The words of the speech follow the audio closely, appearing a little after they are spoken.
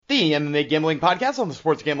The MMA Gambling Podcast on the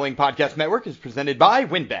Sports Gambling Podcast Network is presented by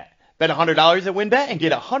WynnBET. Bet $100 at WynnBET and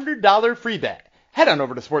get a $100 free bet. Head on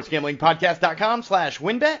over to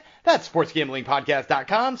sportsgamblingpodcast.com/WynnBET. That's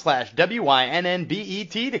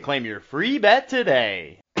sportsgamblingpodcast.com/WYNNBET to claim your free bet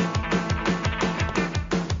today.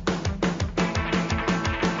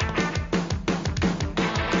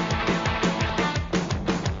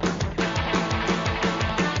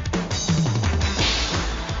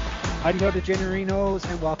 Howdy ho, DeGenerinos,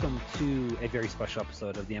 and welcome to a very special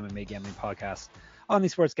episode of the MMA Gambling Podcast on the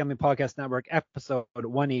Sports Gambling Podcast Network, episode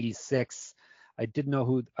 186. I didn't know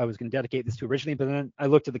who I was going to dedicate this to originally, but then I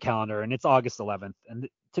looked at the calendar, and it's August 11th, and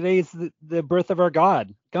today is the birth of our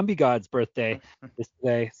god, Gumby God's birthday this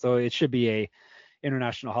day, so it should be a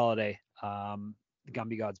international holiday, the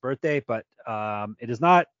Gumby God's birthday, but it is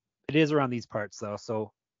not. It is around these parts, though,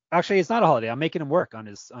 so actually it's not a holiday. I'm making him work on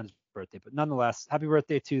his birthday, but nonetheless, happy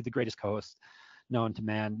birthday to the greatest co-host known to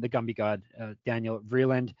man, the Gumby God, Daniel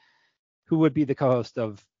Vreeland, who would be the co-host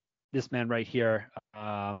of this man right here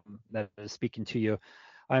that is speaking to you.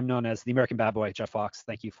 I'm known as the American Bad Boy, Jeff Fox.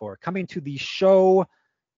 Thank you for coming to the show.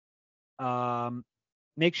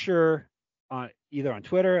 Make sure either on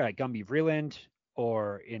Twitter at Gumby Vreeland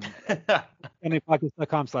or in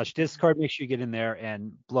MMApodcast.com/Discord, make sure you get in there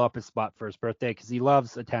and blow up his spot for his birthday because he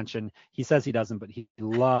loves attention. He says he doesn't, but he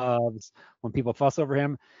loves when people fuss over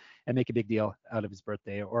him and make a big deal out of his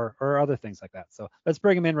birthday or other things like that. So let's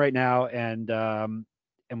bring him in right now and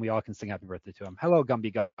we all can sing happy birthday to him. Hello,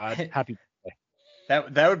 Gumby God. Happy birthday.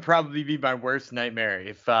 That would probably be my worst nightmare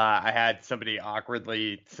if I had somebody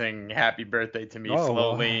awkwardly sing happy birthday to me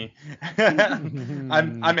slowly.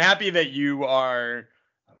 I'm happy that you are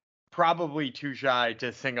probably too shy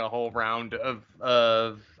to sing a whole round of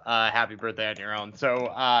happy birthday on your own. So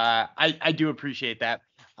I do appreciate that.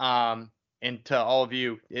 And to all of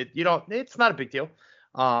you, it's not a big deal.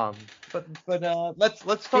 But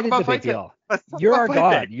let's talk about big deal. You're our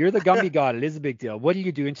god. You're the Gumby God. It is a big deal. What are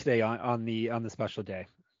you doing today on the special day?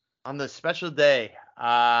 On the special day,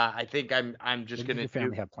 I think I'm just gonna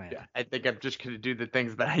have planned? I think I'm just gonna do the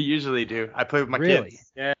things that I usually do. I play with my Really?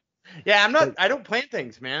 kids. Yeah. I don't plan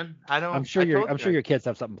things, man. I'm sure your kids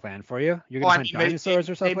have something planned for you. You're gonna hunt dinosaurs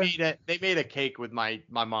or something. They made a cake with my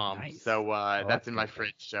mom, nice. So that's in my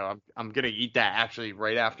fridge. So I'm gonna eat that actually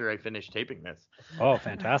right after I finish taping this. Oh,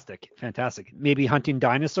 fantastic. Maybe hunting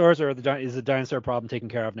dinosaurs, or is the dinosaur problem taken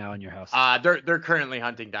care of now in your house? They're currently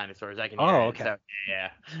hunting dinosaurs. I can hear it. Okay. So,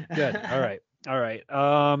 yeah. Good. All right.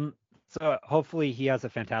 So hopefully he has a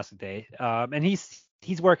fantastic day. And he's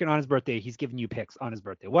working on his birthday. He's giving you picks on his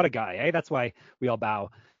birthday. What a guy, eh? That's why we all bow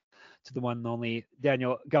to the one and only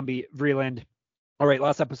Daniel Gumby Vreeland. All right,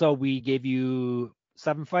 last episode we gave you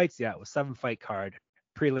 7 fights. Yeah, it was 7-fight card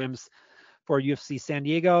prelims for UFC San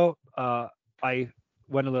Diego. I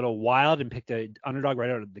went a little wild and picked an underdog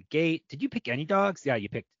right out of the gate. Did you pick any dogs? Yeah, you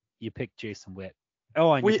picked Jason Witt.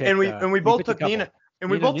 Oh, and we both took Nina. And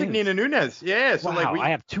we both took Nina Nunes. Yeah. So wow, I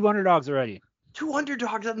have 2 underdogs already. 2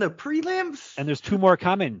 underdogs on the prelims. And there's 2 more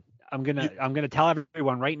coming. I'm gonna tell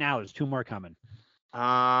everyone right now. There's 2 more coming.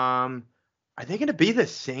 Are they gonna be the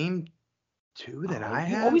same 2 that I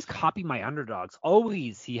have? You always copy my underdogs.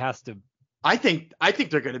 Always. He has to. I think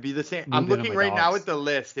they're gonna be the same. I'm looking right now at the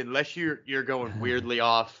list. Unless you're going weirdly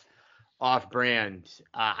off brand.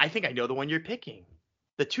 I think I know the one you're picking.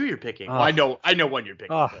 The 2 you're picking. Well, I know one you're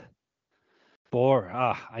picking.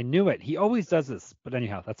 I knew it. He always does this, but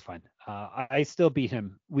anyhow, that's fine. I still beat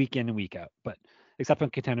him week in and week out, but except on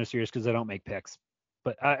Contender Series because I don't make picks.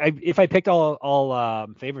 But if I picked all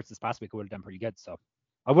favorites this past week, I would have done pretty good. So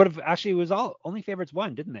I would have actually. It was only favorites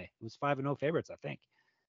won, didn't they? It was 5-0 favorites, I think.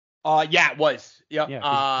 Yeah, it was. Yep.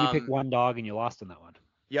 Yeah. You picked one dog and you lost in that one.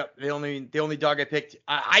 Yep. The only dog I picked.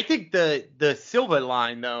 I think the Silva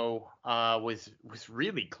line though was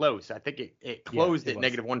really close. I think it closed at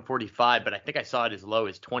negative 145, but I think I saw it as low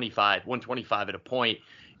as 125 at a point,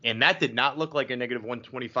 and that did not look like a negative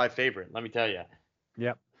 125 favorite. Let me tell you.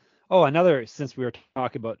 Yep. Oh, since we were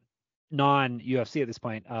talking about non-UFC at this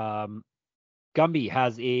point, Gumby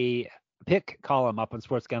has a pick column up on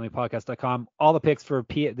sportsgamblingpodcast.com. All the picks for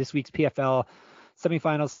this week's PFL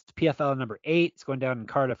semifinals, PFL number 8. It's going down in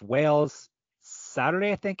Cardiff, Wales,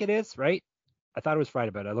 Saturday, I think it is, right? I thought it was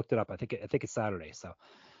Friday, but I looked it up. I think it's Saturday. So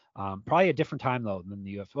probably a different time though than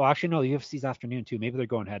the UFC. Well, actually, no, the UFC's afternoon too. Maybe they're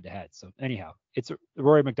going head to head. So anyhow, it's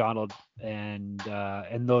Rory McDonald and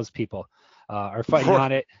those people are fighting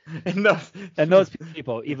on it. and those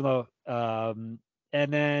people, even though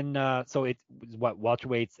and then so it was what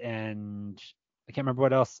welterweights and I can't remember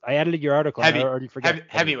what else. I added your article. I already forgot.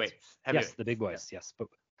 Heavyweights. Yes, the big boys. Yes, but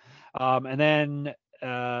and then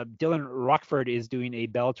Dylan Rockford is doing a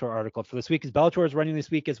Bellator article for this week, because Bellator is running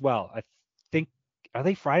this week as well. I think, are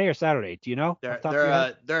they Friday or Saturday? Do you know?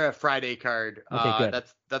 They're a Friday card. Okay, good.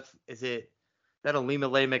 That's is it that Alima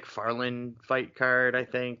Leigh McFarlane fight card, I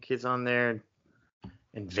think, is on there.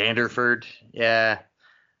 And Vanderford. Yeah.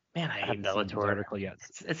 Man, I hate Bellator. Article yet.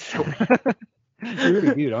 It's so You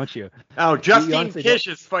really do, don't you? Oh, Justine Kish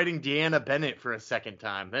is fighting Deanna Bennett for a second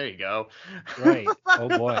time. There you go. Right. Oh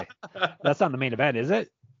boy. That's not the main event, is it?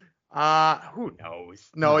 Who knows?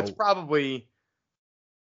 No, it's probably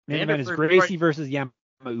main event is Gracie versus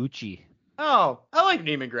Yamauchi. Oh, I like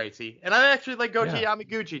Neiman Gracie, and I actually like Gochi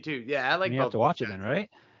Yamaguchi too. Yeah, I like. You both have to watch it then, right?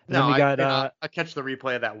 And no, then we got I catch the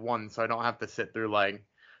replay of that one, so I don't have to sit through like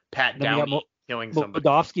Pat Downey killing somebody.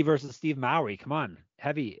 Moldovsky versus Steve Mowry. Come on,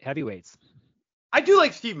 heavyweights. I do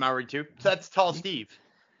like Steve Mowry too. So that's Tall Steve.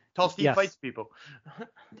 Tall Steve fights people.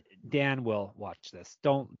 Dan will watch this.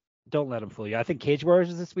 Don't let him fool you. I think Cage Warriors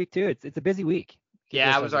is this week too. It's a busy week.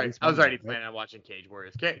 I was already planning on watching Cage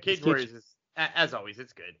Warriors. Cage Warriors is, as always,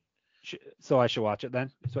 it's good. So I should watch it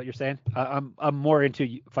then. Is what you're saying? I'm more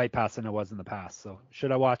into Fight Pass than I was in the past. So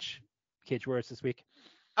should I watch Cage Warriors this week?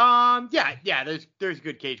 Yeah. There's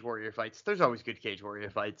good Cage Warrior fights. There's always good Cage Warrior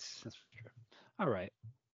fights. That's true. All right.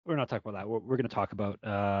 We're not talking about that. We're going to talk about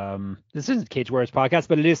this isn't Cage Warriors podcast,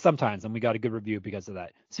 but it is sometimes, and we got a good review because of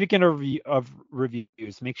that. Speaking of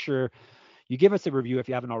reviews, make sure you give us a review if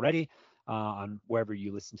you haven't already on wherever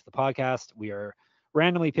you listen to the podcast. We are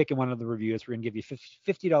randomly picking one of the reviews. We're going to give you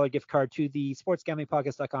a $50 gift card to the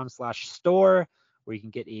sportsgamblingpodcast.com/store, where you can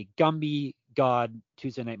get a Gumby God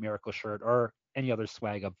Tuesday Night Miracle shirt or any other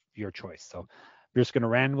swag of your choice. So we're just going to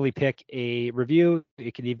randomly pick a review.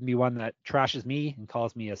 It can even be one that trashes me and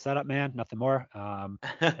calls me a setup man, nothing more. And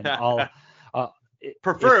I'll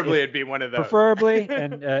preferably it'd be one of those. Preferably,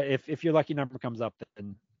 and if your lucky number comes up,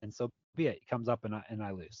 then and so be it. It comes up and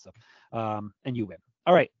I lose. So and you win.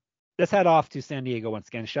 All right, let's head off to San Diego once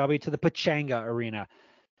again, shall we? To the Pachanga Arena.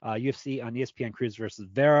 UFC on ESPN Cruz versus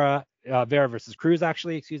Vera versus Cruz,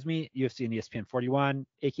 actually, excuse me. UFC on ESPN 41,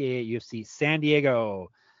 aka UFC San Diego.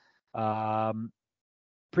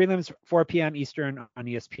 Prelims 4 p.m. Eastern on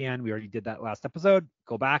ESPN. We already did that last episode.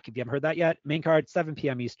 Go back if you haven't heard that yet. Main card 7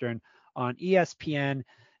 p.m. Eastern on ESPN.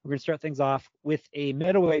 We're going to start things off with a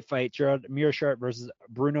middleweight fight. Gerald Meerschaert versus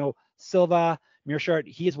Bruno Silva. Meerschaert,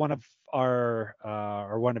 he is one of our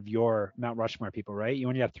or one of your Mount Rushmore people, right? You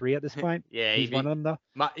only have 3 at this point. Yeah, he's one of them though.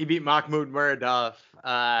 He beat Mahmoud Muradov,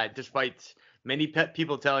 despite many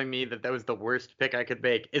people telling me that was the worst pick I could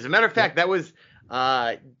make. As a matter of fact, that was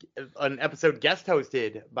an episode guest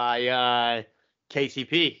hosted by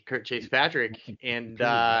KCP, Kurt Chase Patrick, and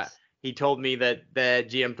he told me that the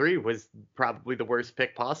GM3 was probably the worst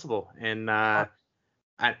pick possible, and I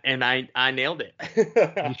nailed it.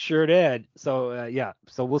 You sure did. So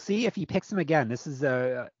so we'll see if he picks him again. This is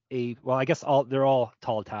well, I guess they're all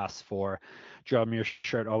tall tasks for Gerald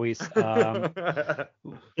Meerschaert always.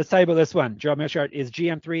 Let's tell you about this one. Gerald Meerschaert is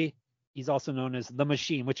GM3. He's also known as the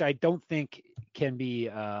Machine, which I don't think can be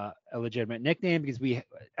a legitimate nickname because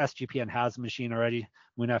SGPN has a Machine already,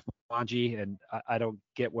 Munaf Manji, and I don't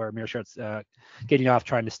get where Meerschaert's getting off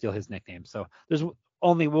trying to steal his nickname. So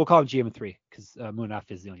we'll call him GM3 because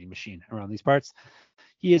Munaf is the only Machine around these parts.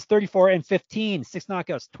 He is 34-15, 6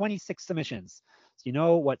 knockouts, 26 submissions. So you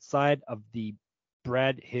know what side of the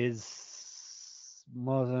bread his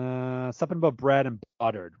something about bread and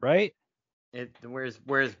buttered, right? Where's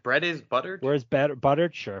bread is buttered? Where's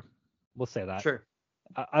buttered? Sure, we'll say that. Sure.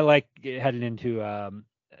 I like heading into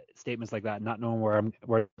statements like that, not knowing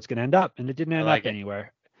where it's going to end up, and it didn't end up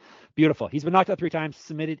anywhere. Beautiful. He's been knocked out 3 times,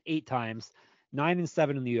 submitted 8 times,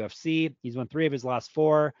 9-7 in the UFC. He's won 3 of his last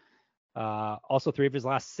 4, also 3 of his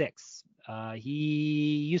last 6.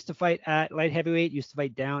 He used to fight at light heavyweight, used to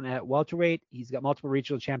fight down at welterweight. He's got multiple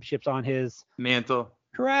regional championships on his mantle.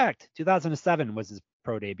 Correct. 2007 was his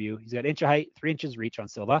pro debut. He's got inch of height, 3 inches reach on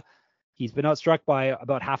Silva. He's been outstruck by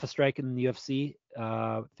about half a strike in the UFC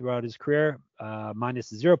throughout his career,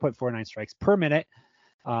 minus 0.49 strikes per minute.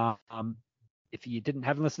 If you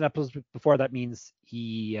haven't listened to episodes before, that means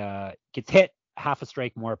he gets hit half a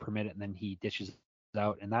strike more per minute, and then he dishes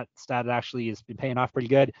out. And that stat actually has been paying off pretty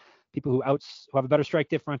good. People who have a better strike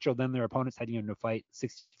differential than their opponents heading into a fight,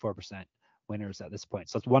 64% winners at this point.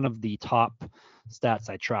 So it's one of the top stats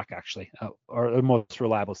I track, actually, or the most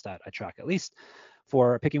reliable stat I track, at least,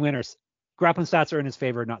 for picking winners. Grappling stats are in his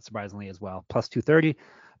favor, not surprisingly, as well. Plus 230.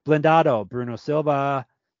 Blindado, Bruno Silva.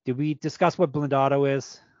 Did we discuss what Blindado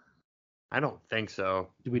is? I don't think so.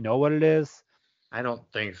 Do we know what it is? I don't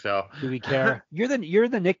think so. Do we care? You're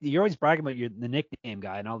always bragging about the nickname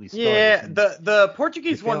guy and all these stories. Yeah, the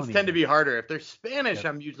Portuguese ones tend to days. be harder. If they're Spanish, Yep.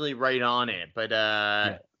 I'm usually right on it. But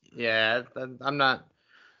Yeah. yeah, I'm not.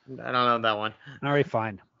 I don't know that one. All right,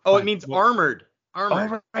 fine. Oh, it means armored.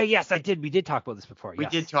 Armored. Oh, right. Yes, I did. We did talk about this before. We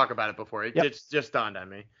Yes. did talk about it before. It just dawned on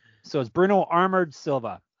me. So it's Bruno Armored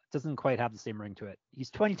Silva. Doesn't quite have the same ring to it.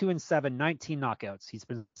 He's 22-7, 19 knockouts. He's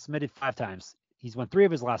been submitted 5 times. He's won 3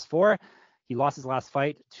 of his last 4. He lost his last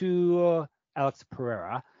fight to Alex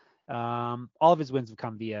Pereira. All of his wins have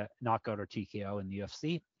come via knockout or TKO in the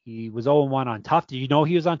UFC. He was 0-1 on Tough. Did you know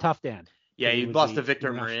he was on Tough, Dan? Yeah, he lost to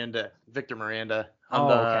Victor Miranda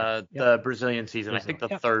on the Brazilian season. I think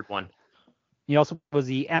the third one. He also was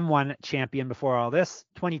the M1 champion before all this.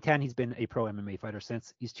 2010, he's been a pro MMA fighter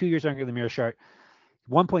since. He's 2 years younger than Mearshart.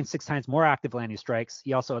 1.6 times more active landing strikes.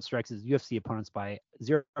 He also outstrikes his UFC opponents by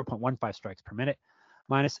 0.15 strikes per minute,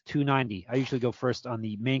 minus 290. I usually go first on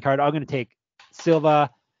the main card. I'm going to take Silva.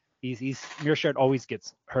 Mearshart always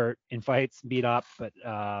gets hurt in fights, beat up, but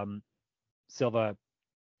Silva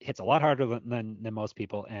hits a lot harder than most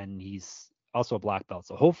people, and he's also a black belt.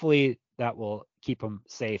 So hopefully that will keep him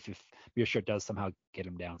safe if Mearshart does somehow get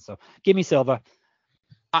him down. So give me Silva.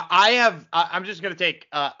 I'm just going to take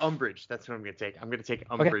umbrage. That's what I'm going to take. I'm going to take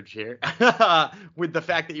umbrage here with the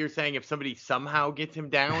fact that you're saying if somebody somehow gets him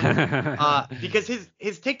down because his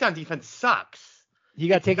takedown defense sucks. He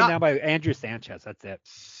got taken down by Andrew Sanchez. That's it.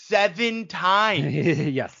 7 times.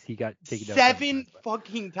 Yes, he got taken down. 7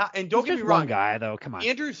 fucking times. And don't get me wrong. One guy, though. Come on.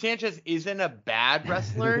 Andrew Sanchez isn't a bad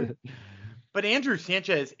wrestler, but Andrew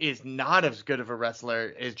Sanchez is not as good of a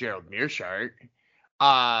wrestler as Gerald Mearshart.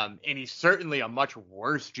 And he's certainly a much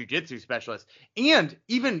worse jiu-jitsu specialist. And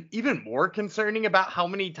even more concerning about how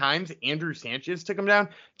many times Andrew Sanchez took him down.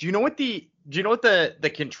 Do you know what the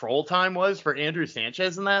control time was for Andrew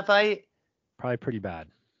Sanchez in that fight? Probably pretty bad.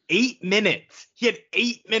 8 minutes. He had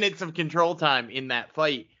 8 minutes of control time in that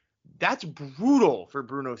fight. That's brutal for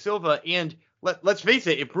Bruno Silva. And let's face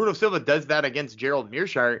it, if Bruno Silva does that against Gerald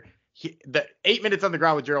Mearshart, the 8 minutes on the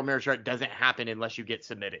ground with Gerald Mearshart doesn't happen unless you get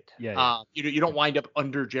submitted. Yeah. You don't wind up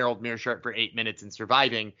under Gerald Mearshart for 8 minutes and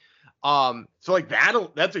surviving. So like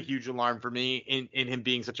that's a huge alarm for me in him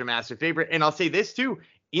being such a massive favorite. And I'll say this too,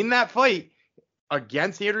 in that fight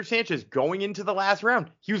against Andrew Sanchez going into the last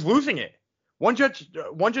round, he was losing it. One judge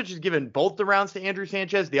has given both the rounds to Andrew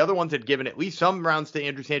Sanchez. The other ones had given at least some rounds to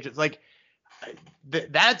Andrew Sanchez. Like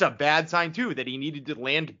that's a bad sign too, that he needed to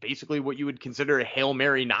land basically what you would consider a Hail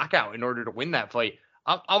Mary knockout in order to win that fight.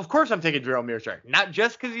 Of course I'm taking Gerald Mearshart, not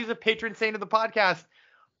just because he's a patron saint of the podcast,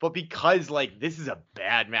 but because like this is a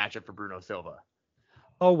bad matchup for Bruno Silva.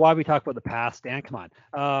 Oh, why we talk about the past, Dan? Come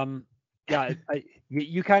on. Yeah,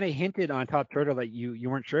 you kind of hinted on Top Turtle that you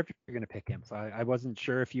weren't sure if you were going to pick him, so I wasn't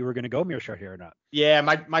sure if you were going to go Mearshart here or not. Yeah,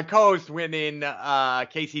 my co-host went in,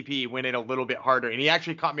 KCP went in a little bit harder, and he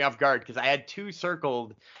actually caught me off guard because I had 2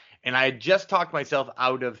 circled, and I had just talked myself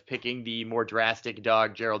out of picking the more drastic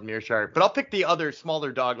dog, Gerald Mearshart, but I'll pick the other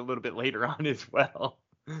smaller dog a little bit later on as well.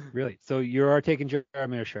 Really? So you are taking Gerald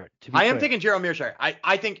Mearshart? I am taking Gerald Mearshart.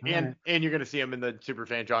 I think, and you're going to see him in the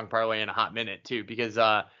Superfan Jong Parlay in a hot minute too, because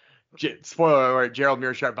spoiler alert, Gerald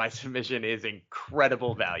Mearshart by submission is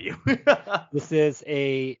incredible value. This is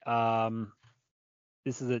a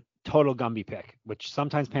total Gumby pick, which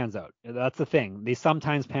sometimes pans out. That's the thing. They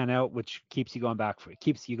sometimes pan out, which keeps you going back for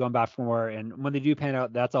more. And when they do pan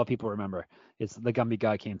out, that's all people remember. It's the Gumby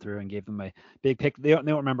guy came through and gave them a big pick. They don't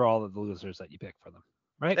remember all of the losers that you picked for them,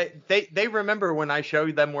 right? They remember when I show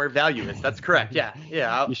them where value is. That's correct. Yeah.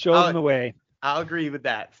 You show them the way. I'll agree with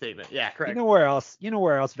that statement. Yeah, correct. You know where else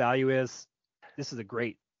value is? This is a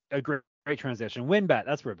great transition. WinBet,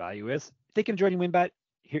 that's where value is. Thinking of joining WinBet?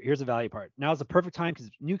 Here's the value part. Now is the perfect time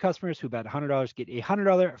because new customers who bet $100 get a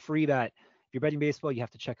 $100 free bet. If you're betting baseball, you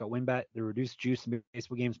have to check out WinBet. The reduced juice in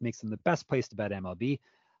baseball games makes them the best place to bet MLB.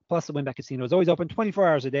 Plus, the WinBet casino is always open 24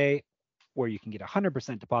 hours a day, where you can get a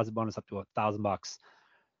 100% deposit bonus up to $1,000.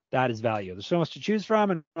 That is value. There's so much to choose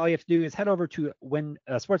from, and all you have to do is head over to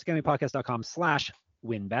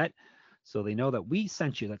sportsgamblingpodcast.com/winbet, so they know that we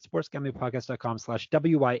sent you. That's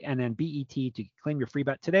sportsgamblingpodcast.com/WINNBET to claim your free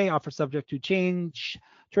bet today. Offer subject to change.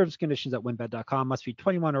 Terms and conditions at winbet.com. Must be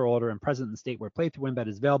 21 or older and present in the state where playthrough WinBet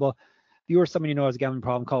is available. If you or someone you know has a gambling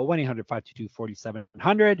problem, call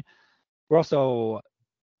 1-800-522-4700. We're also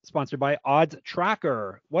sponsored by Odds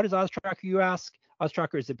Tracker. What is Odds Tracker, you ask? Odds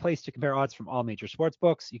Tracker is a place to compare odds from all major sports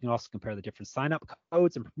books. You can also compare the different sign-up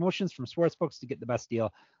codes and promotions from sports books to get the best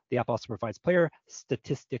deal. The app also provides player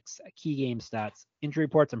statistics, key game stats, injury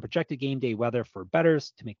reports, and projected game day weather for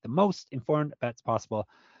bettors to make the most informed bets possible.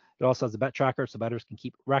 It also has a bet tracker, so bettors can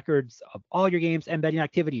keep records of all your games and betting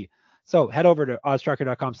activity. So head over to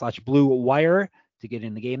oddstracker.com/Blue Wire to get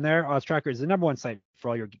in the game there. OddsTracker is the #1 site for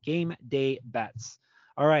all your game day bets.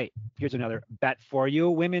 All right, here's another bet for you.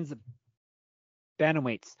 Women's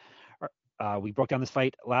bantamweights. We broke down this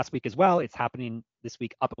fight last week as well. It's happening this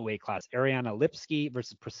week up a weight class. Ariana Lipski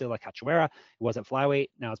versus Priscilla Cachoeira. It was at flyweight.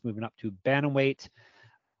 Now it's moving up to bantamweight.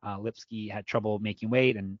 Lipski had trouble making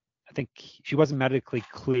weight, and I think she wasn't medically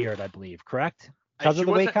cleared, I believe, correct? Because of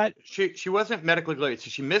the weight cut? She wasn't medically cleared, so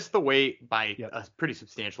she missed the weight by a pretty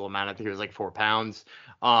substantial amount. I think it was like 4 pounds.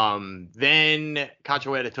 Then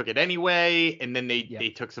Cachoeira took it anyway, and then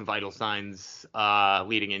they took some vital signs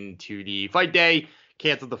leading into the fight day.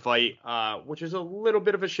 Canceled the fight, which is a little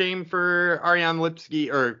bit of a shame for Ariane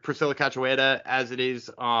Lipski or Priscilla Cachoeira as it is.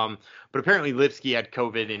 But apparently Lipski had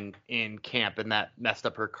COVID in camp, and that messed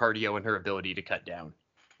up her cardio and her ability to cut down.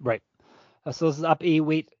 Right. So this is up a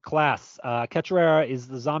weight class. Cachoeira is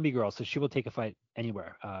the zombie girl, so she will take a fight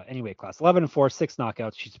anywhere, any weight class. 11-4, 6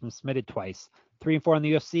 knockouts. She's been submitted twice. 3-4 in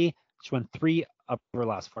the UFC. She won 3 of her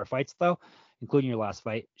last 4 fights, though, including her last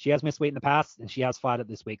fight. She has missed weight in the past, and she has fought at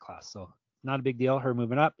this weight class, so not a big deal. Her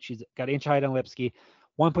moving up. She's got inch height on Lipski,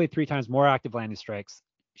 1.3 times more active landing strikes.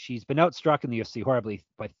 She's been outstruck in the UFC horribly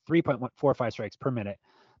by 3.45 strikes per minute,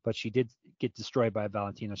 but she did get destroyed by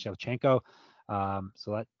Valentina Shevchenko.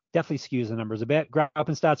 So that definitely skews the numbers a bit.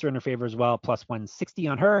 Grappling stats are in her favor as well, plus 160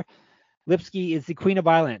 on her. Lipski is the queen of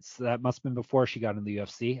violence. That must have been before she got in the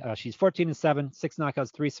UFC. She's 14-7, 6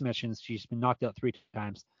 knockouts, 3 submissions. She's been knocked out 3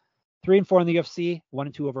 times. 3-4 in the UFC,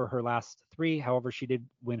 1-2 over her last 3. However, she did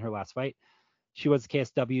win her last fight. She was the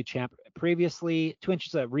KSW champ previously. 2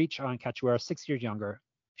 inches at reach on Cachoeira, 6 years younger.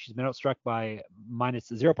 She's been outstruck by minus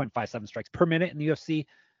 0.57 strikes per minute in the UFC,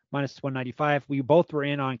 minus 195. We both were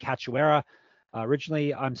in on Cachoeira.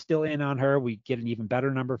 Originally, I'm still in on her. We get an even better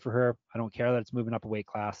number for her. I don't care that it's moving up a weight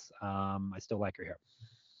class. I still like her here.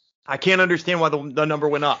 I can't understand why the number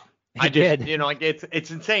went up. It did. It's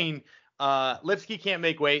insane. Lipski can't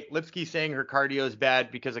make weight. Lipski's saying her cardio is bad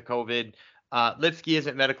because of COVID. Lipski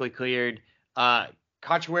isn't medically cleared.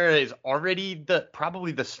 Cachoeira is already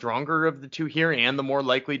probably the stronger of the two here and the more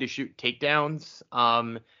likely to shoot takedowns,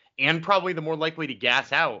 and probably the more likely to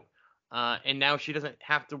gas out. And now she doesn't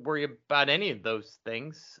have to worry about any of those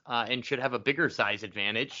things, and should have a bigger size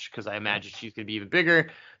advantage because I imagine she's going to be even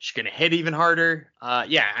bigger. She's going to hit even harder.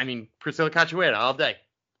 Priscilla Cachoeira all day.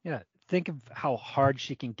 Yeah, think of how hard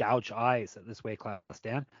she can gouge eyes at this weight class,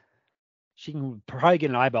 Dan. She can probably get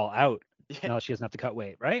an eyeball out. Now she doesn't have to cut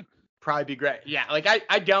weight, right? Probably be great. Yeah, like I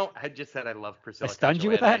just said I love Priscilla. I stunned you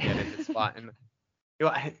with that? In this spot. And,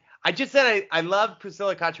 I just said I love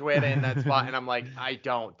Priscilla Cachoeira in that spot, and I'm like, I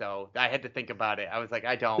don't though. I had to think about it. I was like,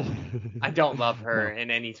 I don't love her in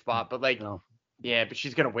any spot, but yeah, but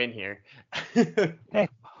she's gonna win here. Hey,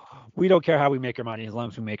 we don't care how we make our money as long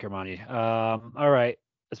as we make our money. All right,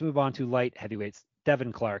 let's move on to light heavyweights.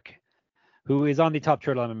 Devin Clark, who is on the Top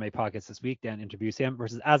Turtle MMA podcast this week. Dan interviews him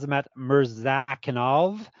versus Azamat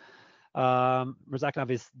Murzakanov. Murzakanov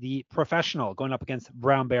is the professional going up against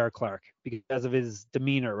Brown Bear Clark because of his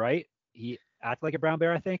demeanor, right? He acted like a brown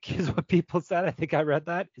bear, I think, is what people said. I think I read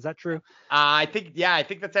that. Is that true? I think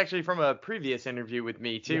that's actually from a previous interview with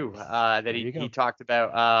me too. Yes. That he talked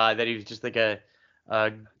about that he was just like a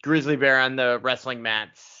grizzly bear on the wrestling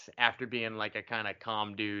mats after being like a kind of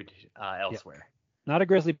calm dude elsewhere. Yep. Not a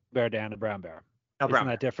grizzly bear, Dan, a brown bear. Isn't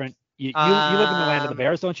that different? You live in the land of the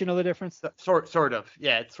bears, don't you know the difference? Sort of.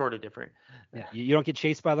 Yeah, it's sort of different. Yeah, you don't get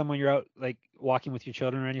chased by them when you're out like walking with your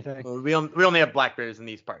children or anything? We only have black bears in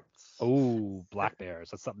these parts. Oh, black bears.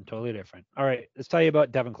 That's something totally different. All right, let's tell you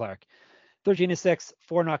about Devin Clark. 13-6,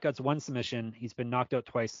 4 knockouts, 1 submission. He's been knocked out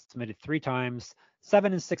twice, submitted 3 times.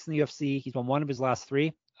 7-6 in the UFC. He's won 1 of his last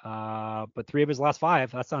 3, but 3 of his last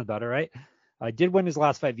 5. That sounds better, right? Did win his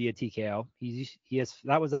last fight via TKO.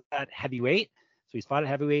 That was at heavyweight. So he's fought at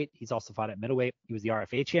heavyweight. He's also fought at middleweight. He was the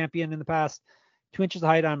RFA champion in the past. 2 inches of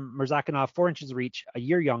height on Murzakanov, 4 inches of reach, a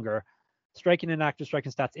year younger. Striking and active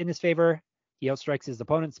striking stats in his favor. He outstrikes his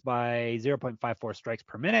opponents by 0.54 strikes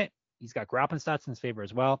per minute. He's got grappling stats in his favor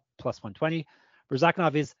as well, plus 120.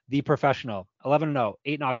 Murzakanov is the professional. 11-0,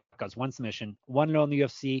 8 knockouts, 1 submission, 1-0 in the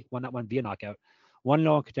UFC, won that one via knockout,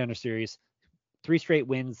 1-0 in Contender Series, 3 straight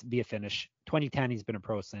wins via finish. 2010, he's been a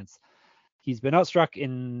pro since. He's been outstruck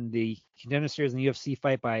in the Contender Series in the UFC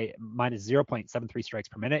fight by minus 0.73 strikes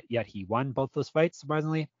per minute, yet he won both those fights,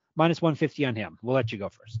 surprisingly. Minus 150 on him. We'll let you go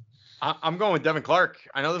first. I'm going with Devin Clark.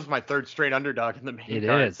 I know this is my 3rd straight underdog in the main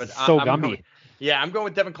card. It is. But so Gumby. I'm going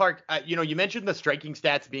with Devin Clark. You mentioned the striking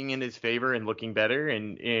stats being in his favor and looking better,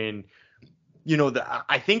 and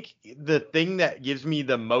I think the thing that gives me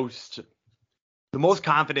the most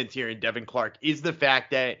confidence here in Devin Clark is the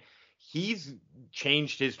fact that he's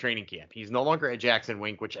changed his training camp. He's no longer at Jackson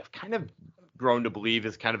Wink, which I've kind of grown to believe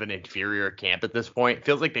is kind of an inferior camp at this point. It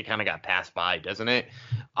feels like they kind of got passed by, doesn't it?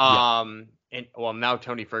 Yeah. And well, now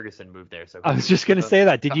Tony Ferguson moved there, so I was just gonna say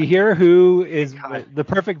that. Did you hear who is the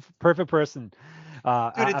perfect person? Dude,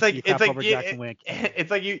 After you crap over Jackson Wink.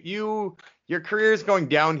 it's like your career is going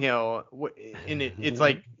downhill, and it's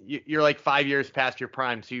like you're like 5 years past your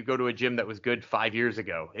prime, so you go to a gym that was good 5 years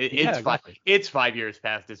ago. It's 5 years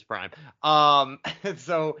past his prime.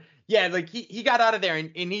 So yeah, like he got out of there,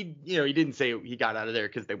 and he he didn't say he got out of there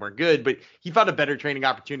because they weren't good, but he found a better training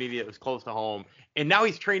opportunity that was close to home, and now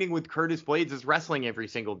he's training with Curtis Blades as wrestling every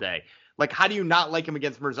single day. Like, how do you not like him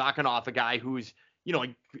against Murzakanov, a guy who's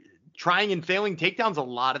like trying and failing takedowns a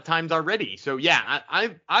lot of times already? So yeah,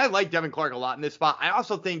 I like Devin Clark a lot in this spot. I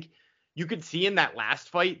also think you could see in that last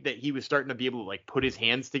fight that he was starting to be able to like put his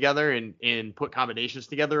hands together and put combinations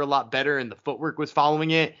together a lot better, and the footwork was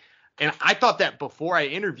following it. And I thought that before I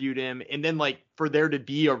interviewed him, and then like for there to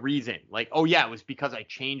be a reason, like, oh yeah, it was because I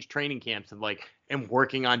changed training camps and like am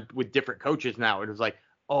working on with different coaches now. It was like,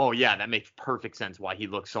 oh yeah, that makes perfect sense why he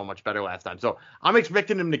looked so much better last time. So I'm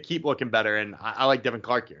expecting him to keep looking better, and I like Devin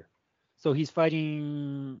Clark here. So he's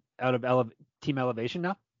fighting out of Team Elevation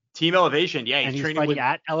now? Team Elevation, yeah. He's training fighting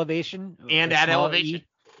at Elevation? And at Elevation. E?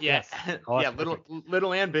 Yes. Yeah,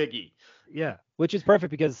 little and big E. Yeah, which is perfect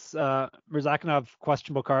because Murzakanov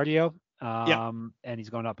questionable cardio. And he's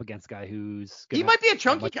going up against a guy who's he might be a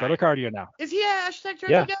chunky guy. Better cardio now. Is he a hashtag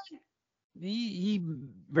chunky guy? He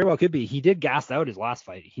very well could be. He did gas out his last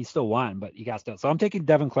fight. He still won, but he gassed out. So I'm taking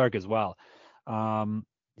Devin Clark as well.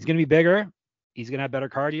 He's going to be bigger. He's going to have better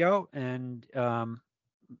cardio, and I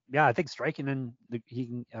think striking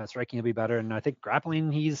striking will be better, and I think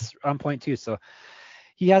grappling he's on point too. So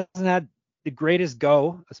he hasn't had the greatest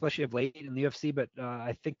go, especially of late in the UFC, but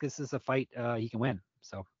I think this is a fight he can win.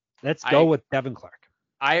 So let's go with Devin Clark.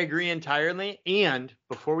 I agree entirely. And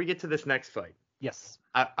before we get to this next fight, yes,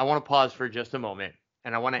 I want to pause for just a moment,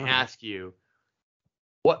 and I want to ask you,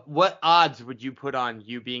 what odds would you put on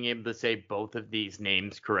you being able to say both of these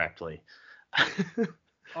names correctly?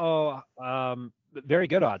 Very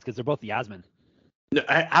good odds because they're both Yasmin.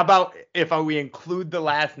 How about if we include the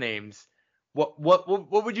last names? What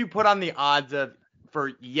would you put on the odds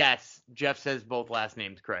for yes, Jeff says both last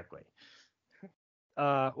names correctly?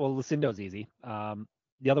 Well, Lucindo's easy.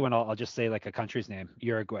 The other one I'll just say like a country's name,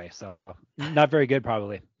 Uruguay. So not very good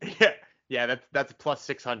probably. Yeah, that's plus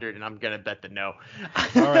 600, and I'm gonna bet the no.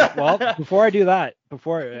 All right. Well, before I do that,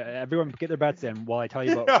 before everyone get their bets in, while I tell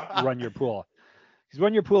you about Run Your Pool. Because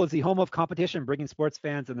Run Your Pool is the home of competition, bringing sports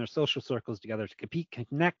fans and their social circles together to compete,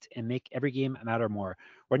 connect, and make every game matter more.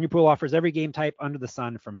 Run Your Pool offers every game type under the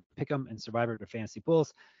sun, from Pick'em and Survivor to fantasy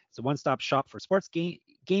pools. It's a one-stop shop for sports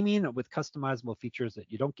gaming with customizable features that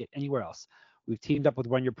you don't get anywhere else. We've teamed up with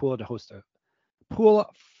Run Your Pool to host a pool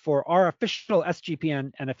for our official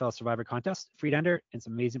SGPN NFL Survivor contest. Free to enter, and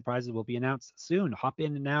some amazing prizes will be announced soon. Hop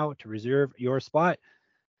in now to reserve your spot.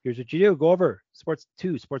 Here's what you do. Go over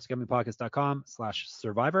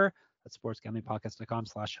sportsgamblingpodcast.com/survivor. That's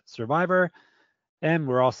sportsgamblingpodcast.com/survivor. And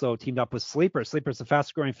we're also teamed up with Sleeper. Sleeper is the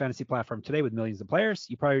fastest growing fantasy platform today with millions of players.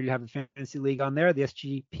 You probably have a fantasy league on there. The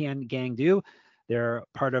SGPN gang do. They're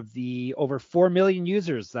part of the over 4 million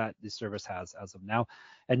users that the service has as of now.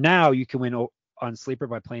 And now you can win on Sleeper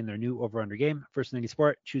by playing their new over-under game. First in any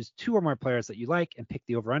sport, choose 2 or more players that you like and pick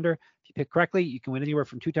the over-under. If you pick correctly, you can win anywhere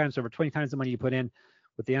from 2 times to over 20 times the money you put in.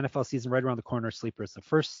 With the NFL season right around the corner, Sleeper is the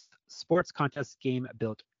first sports contest game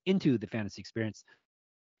built into the fantasy experience.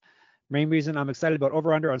 Main reason I'm excited about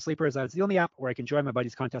Over Under on Sleeper is that it's the only app where I can join my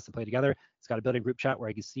buddies' contests and play together. It's got a built-in group chat where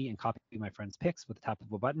I can see and copy my friends' picks with the tap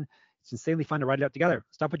of a button. It's insanely fun to write it out together.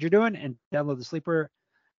 Stop what you're doing and download the Sleeper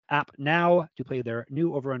app now to play their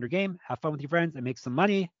new Over Under game. Have fun with your friends and make some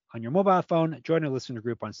money on your mobile phone. Join our listener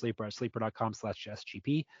group on Sleeper at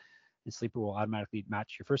sleeper.com/SGP. And Sleeper will automatically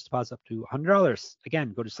match your first deposit up to $100.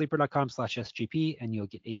 Again, go to sleeper.com/SGP and you'll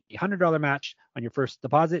get a $100 match on your first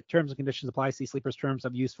deposit. Terms and conditions apply. See Sleeper's terms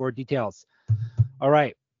of use for details. All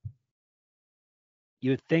right. You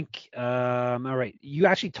would think, all right. You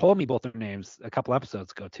actually told me both their names a couple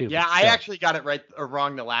episodes ago too. Yeah, I actually got it right or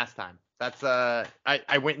wrong the last time. That's I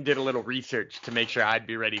went and did a little research to make sure I'd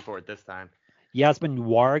be ready for it this time. Yasmin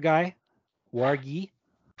Wargi. Howregi.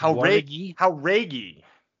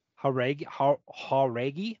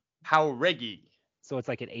 So it's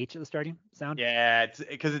like an H at the starting sound? Yeah, it's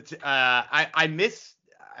because it's I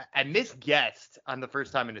I misguessed on the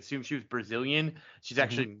first time and assumed she was Brazilian. She's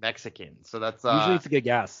actually Mexican. So that's Usually it's a good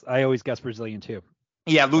guess. I always guess Brazilian too.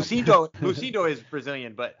 yeah, But Lucindo is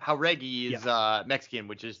Brazilian, but Jauregui is Mexican,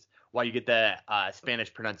 which is why you get the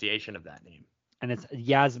Spanish pronunciation of that name. And it's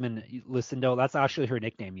Yasmin Lucindo. That's actually her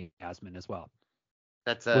nickname, Yasmin, as well.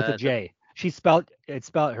 That's with a J.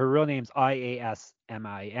 Her real name's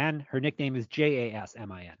Iasmin. Her nickname is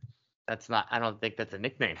Jasmin. That's not. I don't think that's a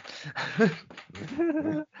nickname.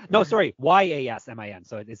 No, sorry, Yasmin.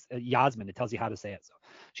 So it's Yasmin. It tells you how to say it. So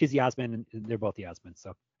she's Yasmin, and they're both Yasmin.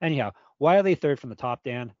 So anyhow, why are they third from the top,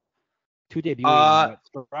 Dan? 2 debuting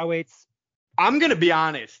strawweights. I'm gonna be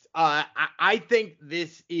honest. I think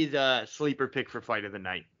this is a sleeper pick for fight of the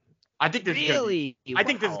night. I think this really. I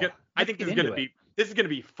think this is gonna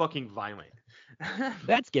be fucking violent.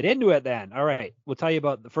 Let's get into it then. All right, we'll tell you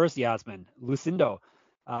about the first Yasmin, Lucindo.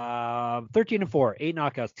 13-4, 8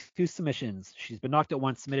 knockouts, 2 submissions. She's been knocked out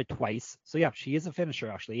once, submitted twice. So yeah, she is a finisher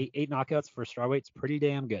actually. 8 knockouts for strawweights, pretty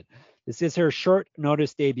damn good. This is her short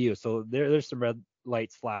notice debut, so there's some red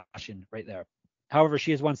lights flashing right there. However,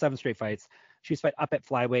 she has won 7 straight fights. She's fight up at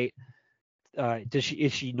flyweight.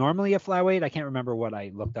 Is she normally a flyweight? I can't remember what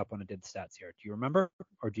I looked up when I did the stats here. Do you remember,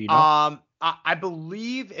 or do you know? I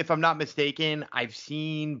believe, if I'm not mistaken, I've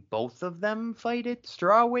seen both of them fight at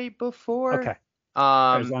strawweight before. Okay.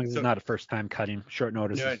 As long as it's not a first time cutting short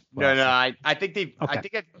notice. No. I think they've. Okay. I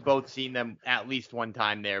think I've both seen them at least one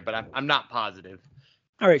time there, but I'm not positive.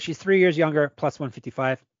 All right, she's 3 years younger, plus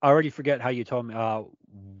 155. I already forget how you told me.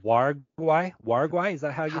 Warguay? Is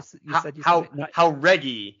that how you said it?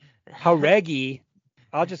 Jauregui.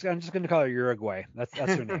 I'm just going to call her Uruguay. That's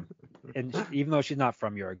her name. And even though she's not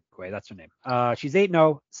from Uruguay, that's her name. She's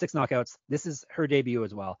 8-0, 6 knockouts. This is her debut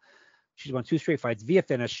as well. She's won 2 straight fights via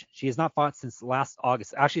finish. She has not fought since last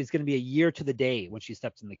August. Actually, it's going to be a year to the day when she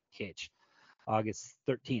steps in the cage, August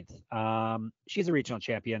 13th. She's a regional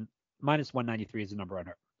champion. Minus 193 is the number on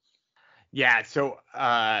her. Yeah, so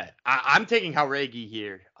I'm taking Jauregui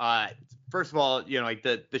here. First of all, like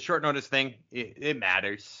the short notice thing, it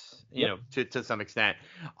matters, to some extent.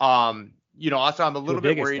 Also I'm a little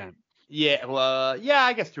bit worried. Extent. Yeah, well,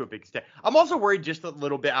 I guess to a big extent. I'm also worried just a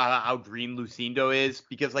little bit how green Lucindo is,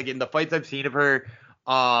 because like in the fights I've seen of her,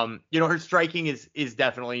 her striking is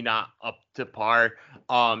definitely not up to par.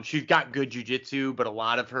 She's got good jiu-jitsu, but a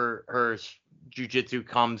lot of her jiu-jitsu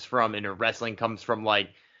comes from, and her wrestling comes from like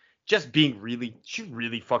just being she's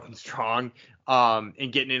really fucking strong,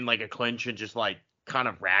 and getting in like a clinch and just like kind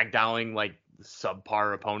of ragdolling like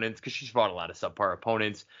subpar opponents, because she's fought a lot of subpar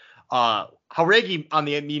opponents. Jauregui on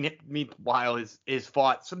the meanwhile is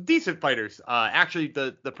fought some decent fighters. Actually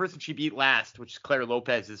the person she beat last, which is Claire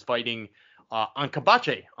Lopez, is fighting on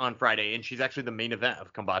Cambache on Friday, and she's actually the main event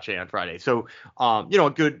of Cambache on Friday. So a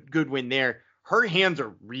good win there. Her hands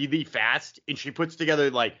are really fast, and she puts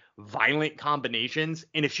together like violent combinations.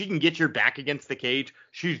 And if she can get your back against the cage,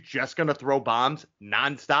 she's just going to throw bombs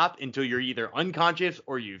nonstop until you're either unconscious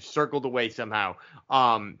or you've circled away somehow.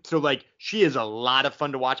 So like she is a lot of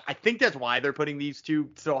fun to watch. I think that's why they're putting these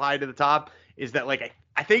two so high to the top, is that like,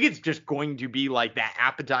 I think it's just going to be like that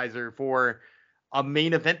appetizer for a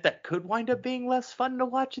main event that could wind up being less fun to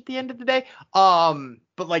watch at the end of the day.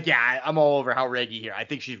 But like, yeah, I'm all over Jauregui here. I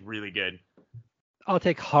think she's really good. I'll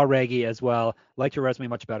take Jauregui as well. Liked her resume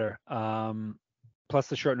much better. Plus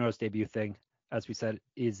the short notice debut thing, as we said,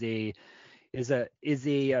 is a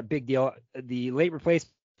big deal. The late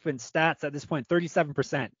replacement stats at this point,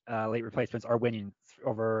 37% late replacements are winning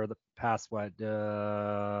over the past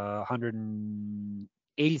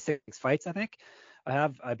 186 fights, I think.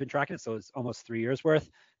 I've been tracking it, so it's almost 3 years worth.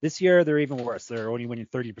 This year they're even worse. They're only winning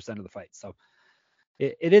 30% of the fights. So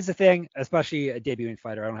it is a thing, especially a debuting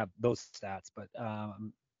fighter. I don't have those stats, but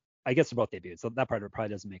I guess they're both debuts, so that part of it probably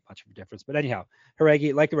doesn't make much of a difference. But anyhow,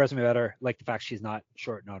 Jauregui, like the resume better, like the fact she's not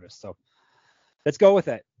short notice. So let's go with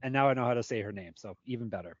it. And now I know how to say her name, so even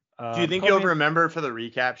better. Do you think you'll remember for the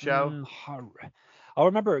recap show? I'll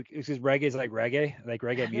remember, because reggae is like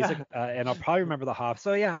reggae music, and I'll probably remember the hop.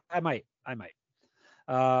 So yeah, I might.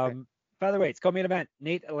 Featherweights, co-main event,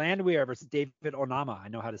 Nate Landwehr versus David Onama. I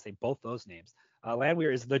know how to say both those names.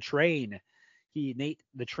 Landwehr is the Train. Nate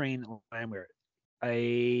the Train Landwehr,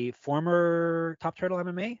 a former Top Turtle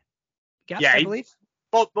MMA guest, I believe.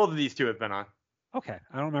 Both of these two have been on. Okay,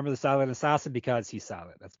 I don't remember the Silent Assassin because he's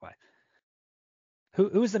silent. That's why.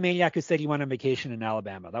 Who was the maniac who said he went on vacation in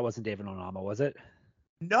Alabama? That wasn't David Onama, was it?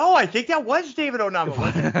 No, I think that was David Onama.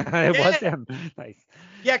 It was him. Nice.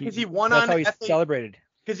 Yeah, because he won on. That's how he celebrated.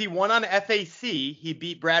 Because he won on FAC. He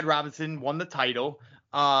beat Brad Robinson, won the title.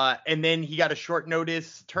 And then he got a short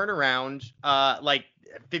notice turnaround,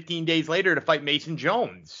 15 days later to fight Mason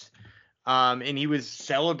Jones. And he was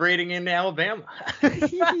celebrating in Alabama.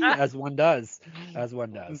 As one does.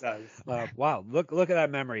 Wow, look at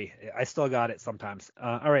that memory. I still got it sometimes.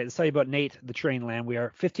 All right, let's tell you about Nate the Train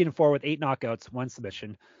Landwehr. 15-4 with 8 knockouts, 1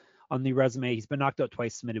 submission. On the resume, he's been knocked out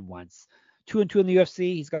twice, submitted once. 2-2 in the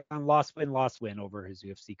UFC. He's got loss win over his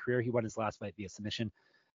UFC career. He won his last fight via submission.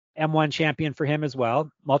 M1 champion for him as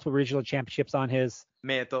well. Multiple regional championships on his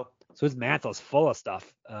mantle. So his mantle's full of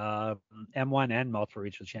stuff. M1 and multiple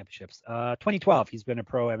regional championships. 2012, he's been a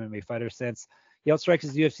pro MMA fighter since. He outstrikes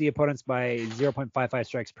his UFC opponents by 0.55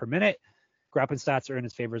 strikes per minute. Grappling stats are in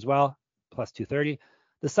his favor as well, plus 230.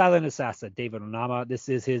 The silent assassin, David Onama. This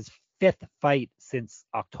is his 5th fight since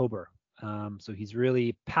October. So he's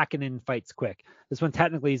really packing in fights quick. This one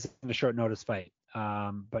technically is a short notice fight,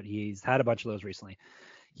 but he's had a bunch of those recently.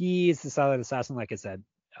 He's the silent assassin, like I said.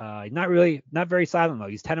 Not very silent though.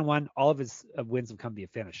 He's 10-1. All of his wins have come via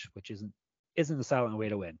finish, which isn't the silent way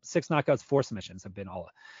to win. 6 knockouts, 4 submissions have been all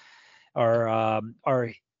are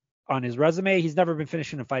on his resume. He's never been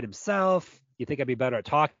finishing a fight himself. You think I'd be better at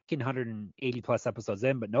talking 180 plus episodes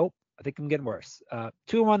in, but nope. I think I'm getting worse.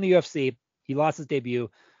 2-1 in the UFC. He lost his debut,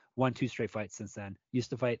 won 2 straight fights since then.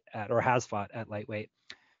 Used to fight at, or has fought at lightweight.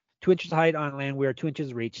 2 inches height on Landwehr, 2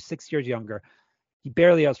 inches reach, 6 years younger. He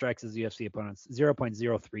barely outstrikes his UFC opponents,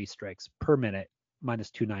 0.03 strikes per minute,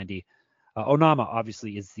 minus 290. Onama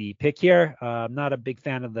obviously is the pick here. I'm not a big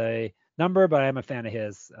fan of the number, but I am a fan of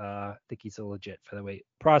his. I think he's a legit featherweight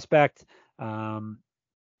prospect. And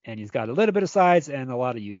he's got a little bit of size and a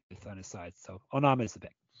lot of youth on his side. So Onama is the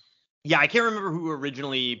pick. Yeah, I can't remember who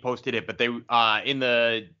originally posted it, but they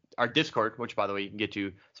in our Discord, which by the way you can get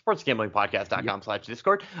to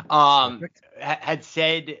sportsgamblingpodcast.com/Discord, had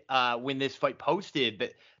said when this fight posted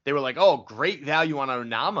that they were like, oh, great value on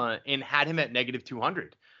Onama, and had him at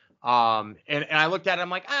 -200. And I looked at it, I'm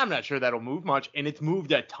like, I'm not sure that'll move much, and it's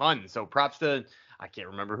moved a ton. So props to, I can't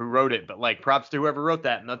remember who wrote it, but like props to whoever wrote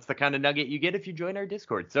that, and that's the kind of nugget you get if you join our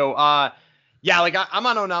Discord. So yeah, like I'm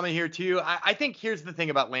on Onama here too. I think here's the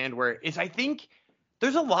thing about Landwehr is I think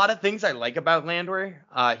there's a lot of things I like about Landwehr.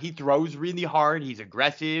 He throws really hard. He's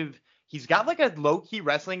aggressive. He's got like a low-key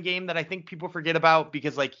wrestling game that I think people forget about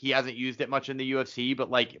because like he hasn't used it much in the UFC,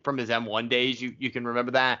 but like from his M1 days, you can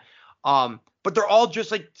remember that. But they're all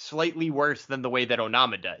just like slightly worse than the way that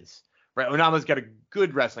Onama does. Right? Onama's got a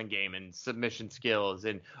good wrestling game and submission skills,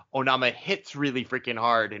 and Onama hits really freaking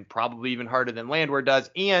hard and probably even harder than Landwehr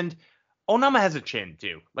does. And Onama has a chin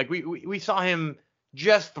too. Like we saw him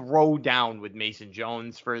just throw down with Mason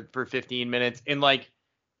Jones for 15 minutes. And like,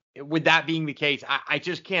 with that being the case, I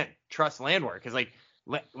just can't trust Landwehr because like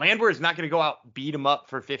Landwehr is not going to go out, beat him up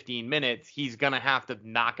for 15 minutes. He's going to have to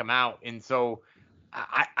knock him out. And so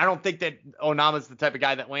I don't think that Onama's the type of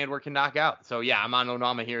guy that Landwehr can knock out. So yeah, I'm on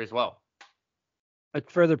Onama here as well. But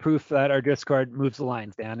further proof that our Discord moves the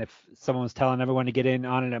lines, Dan. If someone was telling everyone to get in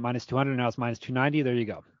on it at -200, now it's -290, there you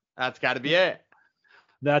go. That's got to be it.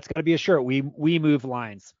 That's got to be a shirt. We move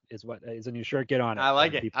lines is what is a new shirt. Get on it. I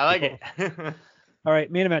like it. All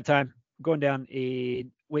right, main event time. Going down a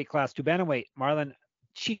weight class to bantamweight. Marlon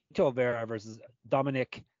Chito Vera versus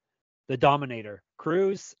Dominic the Dominator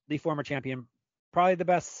Cruz, the former champion. Probably the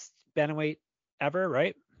best bantamweight ever,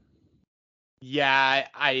 right? Yeah,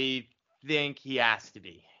 I think he has to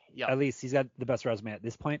be. Yeah. At least he's got the best resume at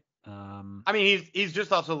this point. I mean, he's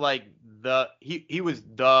just also like he was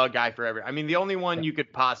the guy forever. I mean, the only one you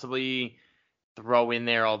could possibly throw in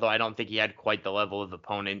there, although I don't think he had quite the level of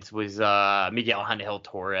opponents, was Miguel Angel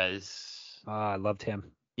Torres. I loved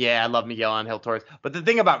him. Yeah, I love Miguel Angel Torres. But the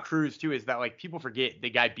thing about Cruz too is that like people forget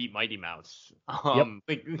the guy beat Mighty Mouse.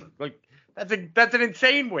 Like that's an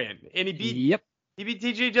insane win, and he beat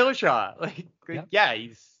TJ Dillashaw. Yeah,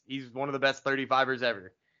 he's one of the best 35ers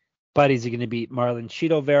ever. But is he going to beat Marlon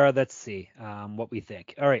Chito Vera? Let's see what we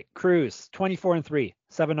think. All right, Cruz, 24-3,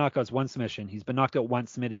 7 knockouts, 1 submission. He's been knocked out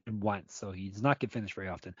once, submitted once, so he does not get finished very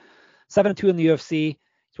often. 7-2 in the UFC.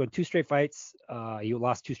 He's won 2 straight fights. He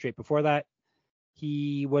lost 2 straight before that.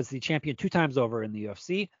 He was the champion 2 times over in the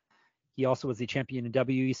UFC. He also was the champion in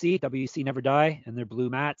WEC. WEC never die, and their blue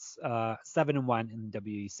mats. 7-1 in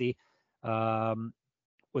WEC.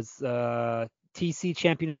 Was TC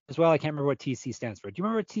champion as well. I can't remember what TC stands for. Do you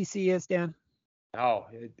remember what TC is, Dan? Oh,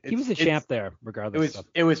 he was a champ there, regardless.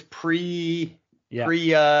 It was pre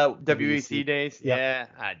WEC days. Yeah.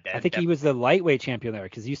 I think he was the lightweight champion there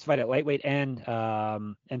because he used to fight at lightweight and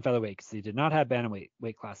featherweight because he did not have bantamweight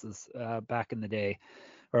weight classes back in the day,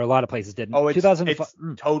 or a lot of places didn't. Oh, it's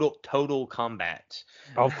Total Combat.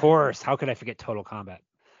 Of course. How could I forget Total Combat?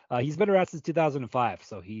 He's been around since 2005,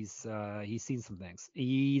 so he's seen some things.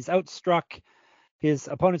 He's outstruck His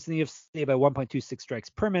opponents in the UFC about 1.26 strikes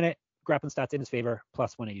per minute. Grappling stats in his favor,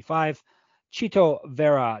 plus 185. Chito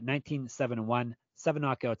Vera, 19-7-1, 7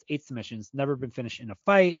 knockouts, 8 submissions, never been finished in a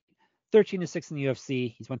fight. 13-6 in the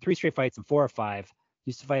UFC. He's won 3 straight fights and 4 of 5.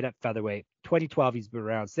 Used to fight at featherweight. 2012, he's been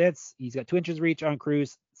around since. He's got 2 inches reach on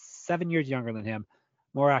Cruz, 7 years younger than him.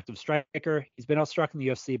 More active striker. He's been outstruck in the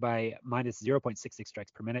UFC by minus 0.66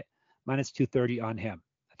 strikes per minute, minus 230 on him.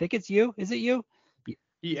 I think it's you. Is it you?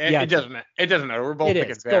 Yeah, it doesn't matter. It doesn't matter. We're both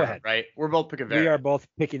picking Vera. Go ahead. Right? We're both picking Vera. We are both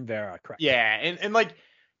picking Vera, correct. Yeah, and like,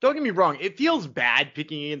 don't get me wrong, it feels bad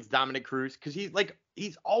picking against Dominic Cruz because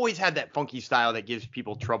he's always had that funky style that gives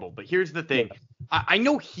people trouble. But here's the thing. Yeah. I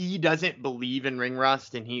know he doesn't believe in ring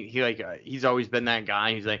rust, and he's always been that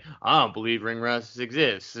guy. He's like, I don't believe ring rust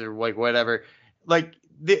exists, or like whatever. Like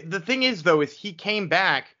the thing is though, is he came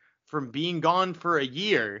back from being gone for a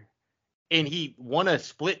year, and he won a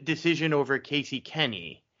split decision over Casey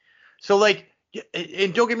Kenny. So like,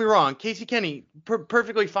 and don't get me wrong, Casey Kenny,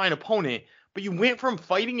 perfectly fine opponent, but you went from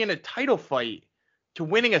fighting in a title fight to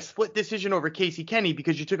winning a split decision over Casey Kenny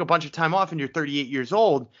because you took a bunch of time off and you're 38 years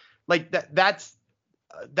old. Like that's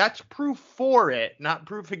proof for it, not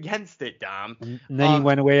proof against it, Dom. And then he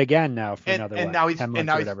went away again now for another and now he's 10 months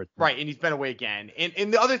or whatever. Right, and he's been away again.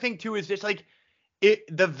 And the other thing too is just like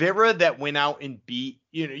the Vera that went out and beat,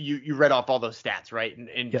 you read off all those stats, right?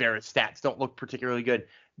 And Vera's stats don't look particularly good.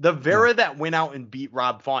 The Vera that went out and beat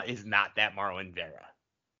Rob Font is not that Marlon Vera.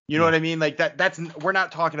 You know what I mean? Like that's we're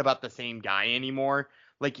not talking about the same guy anymore.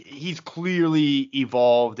 Like he's clearly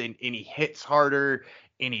evolved and he hits harder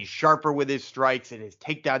and he's sharper with his strikes and his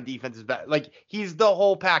takedown defense is better. Like he's the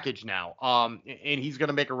whole package now. And he's going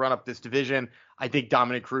to make a run up this division. I think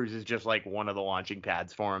Dominic Cruz is just like one of the launching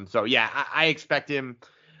pads for him. So yeah, I expect him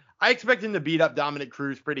to beat up Dominic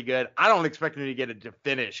Cruz pretty good. I don't expect him to get it to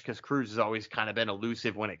finish because Cruz has always kind of been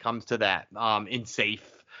elusive when it comes to that, and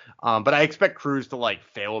safe. But I expect Cruz to like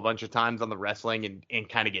fail a bunch of times on the wrestling and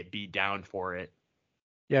kind of get beat down for it.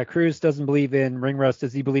 Yeah, Cruz doesn't believe in ring rust.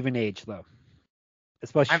 Does he believe in age though?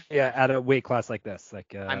 Especially at a weight class like this.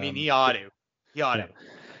 Like I mean, he ought to. He ought to.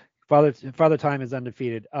 Father Time is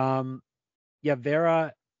undefeated. Yeah,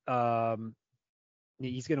 Vera.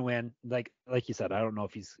 He's gonna win. Like you said, I don't know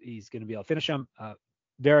if he's gonna be able to finish him.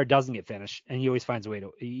 Vera doesn't get finished, and he always finds a way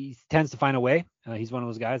to. He tends to find a way. He's one of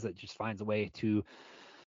those guys that just finds a way to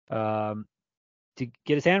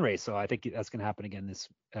get his hand raised. So I think that's gonna happen again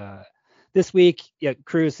this week. Yeah,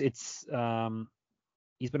 Cruz. He's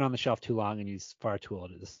been on the shelf too long, and he's far too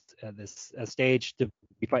old at this stage to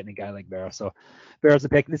be fighting a guy like Vera. So Vera's the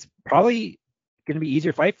pick. It's probably going to be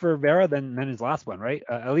easier fight for Vera than his last one, right?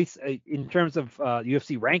 At least in terms of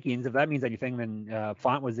UFC rankings, if that means anything, then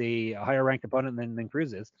Font was a higher ranked opponent than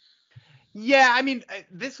Cruz is. Yeah, I mean,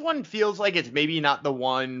 this one feels like it's maybe not the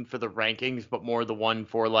one for the rankings, but more the one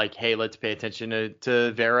for like, hey, let's pay attention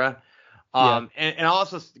to Vera. And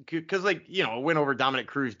also because like, a win over Dominic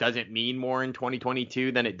Cruz doesn't mean more in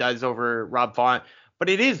 2022 than it does over Rob Font. But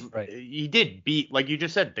it is, right. He did beat, like you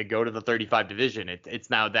just said, to go to the 35 division. It's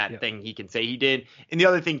now that thing he can say he did. And the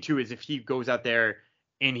other thing, too, is if he goes out there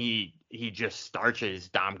and he just starches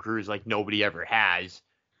Dom Cruz like nobody ever has,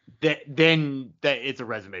 then it's a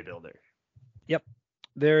resume builder. Yep.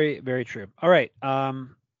 Very, very true. All right.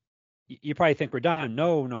 You probably think we're done.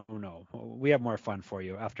 No. We have more fun for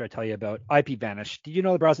you after I tell you about IP Vanish. Did you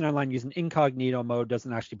know the browsing online using incognito mode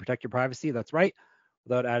doesn't actually protect your privacy? That's right.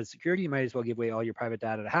 Without added security, you might as well give away all your private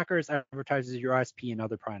data to hackers, advertisers, your ISP, and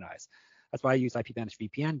other prying eyes. That's why I use IP Vanish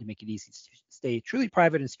VPN to make it easy to stay truly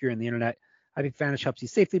private and secure on the internet. IP Vanish helps you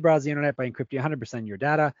safely browse the internet by encrypting 100% of your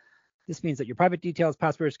data. This means that your private details,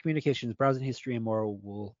 passwords, communications, browsing history, and more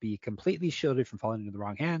will be completely shielded from falling into the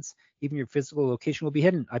wrong hands. Even your physical location will be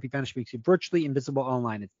hidden. IP Vanish makes you virtually invisible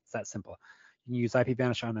online. It's that simple. You can use IP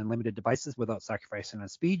Vanish on unlimited devices without sacrificing on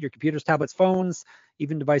speed. Your computers, tablets, phones,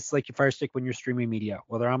 even devices like your Fire Stick when you're streaming media.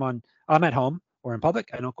 Whether I'm at home or in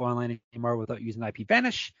public, I don't go online anymore without using IP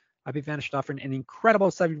Vanish. IP Vanish is offering an incredible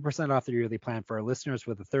 70% off the yearly plan for our listeners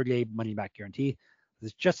with a 30-day money-back guarantee.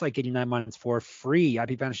 It's just like getting 9 months for free.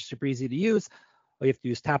 IP Vanish is super easy to use. All you have to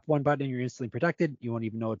do is tap one button and you're instantly protected. You won't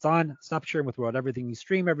even know it's on. Stop sharing with the world everything you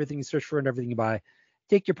stream, everything you search for, and everything you buy.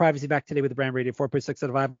 Take your privacy back today with a brand rated 4.6 out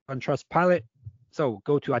of 5 on Trustpilot. So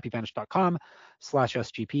go to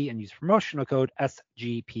ipvanish.com/SGP and use promotional code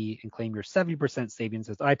SGP and claim your 70% savings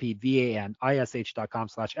at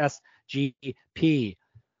ipvanish.com/SGP.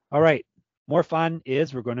 All right. More fun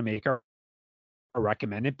is we're going to make our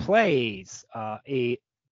recommended plays. $700.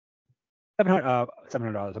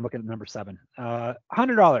 I'm looking at number 7.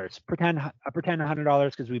 $100. Pretend $100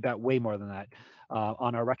 because we bet way more than that.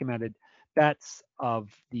 on our recommended bets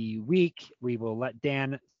of the week. We will let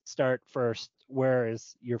Dan start first. Where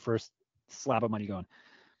is your first slab of money going?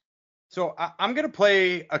 So I'm gonna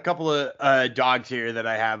play a couple of dogs here that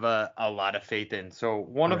I have a lot of faith in. So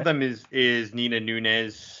one of them is Nina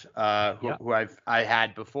Nunes, who I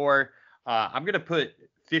had before. I'm gonna put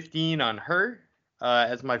 15 on her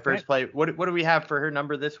as my first play. What do we have for her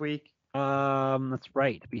number this week? That's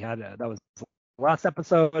right. We had that was last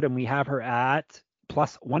episode, and we have her at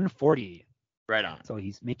plus 140. Right on. So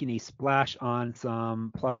he's making a splash on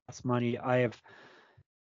some plus money.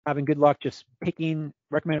 Having good luck just picking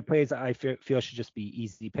recommended plays that I feel should just be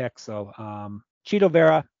easy picks. So Cheeto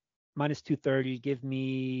Vera minus 230. Give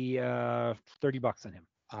me $30 on him.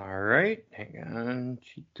 All right, hang on,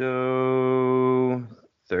 Cheeto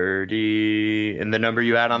 30, and the number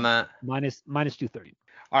you had on that? Minus 230.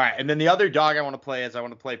 All right, and then the other dog I want to play is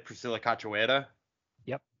Priscilla Cachoeira.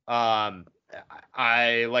 Yep.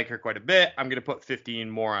 I like her quite a bit. I'm gonna put 15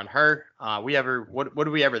 more on her. We have her. What do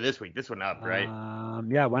we have her this week? This one up, right?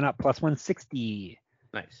 Yeah, went up plus 160.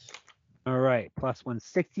 Nice. All right, plus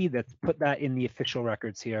 160. Let's put that in the official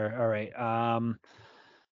records here. All right.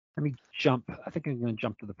 Let me jump. I think I'm going to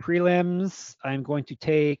jump to the prelims. I'm going to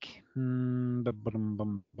take. There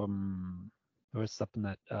was something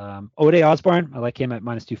that Ode Osborne. I like him at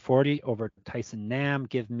minus 240 over Tyson Nam.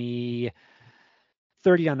 Give me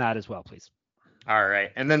 30 on that as well, please. All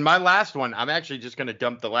right, and then my last one. I'm actually just going to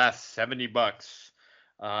dump the last $70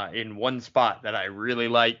 in one spot that I really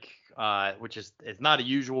like, which is it's not a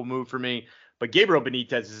usual move for me. But Gabriel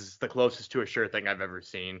Benitez is the closest to a sure thing I've ever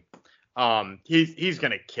seen. He's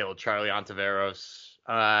gonna kill Charlie Ontiveros.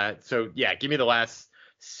 So yeah, give me the last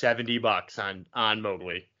 $70 on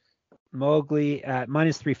Mowgli. Mowgli at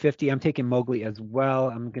minus 350. I'm taking Mowgli as well.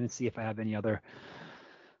 I'm gonna see if I have any other.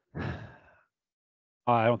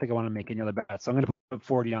 I don't think I want to make any other bets, so I'm gonna put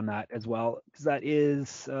 40 on that as well because that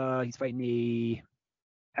is he's fighting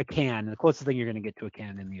a can, the closest thing you're gonna get to a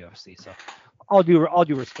can in the UFC. So all due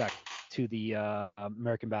respect to the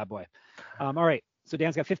American bad boy. All right. So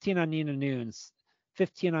Dan's got 15 on Nina Nunes,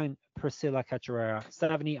 15 on Priscilla Cachoeira,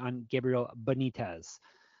 70 on Gabriel Benitez.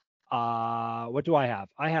 What do I have?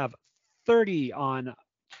 I have 30 on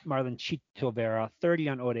Marlon Cheeto Vera, 30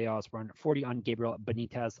 on Ode Osborne, 40 on Gabriel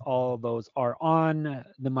Benitez. All those are on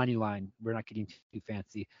the money line. We're not getting too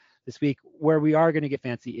fancy this week. Where we are going to get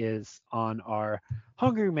fancy is on our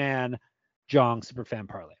Hungry Man Jong Superfan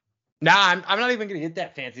Parlay. Nah, I'm not even gonna get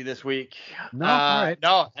that fancy this week. No, all right.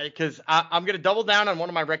 No, because I'm gonna double down on one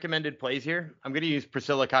of my recommended plays here. I'm gonna use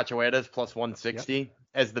Priscilla Cachoeira's plus 160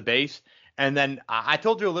 as the base, and then I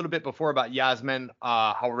told you a little bit before about Yasmin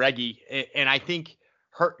Jauregui, and I think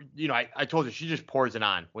her, I told you she just pours it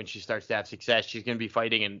on when she starts to have success. She's gonna be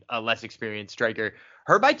fighting a less experienced striker.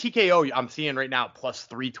 Her by TKO, I'm seeing right now plus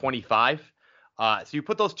 325. So you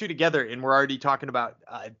put those two together, and we're already talking about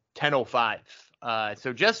 1005.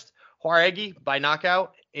 So just Jauregui by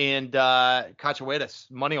knockout and Cachoeira's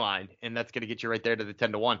money line, and that's going to get you right there to the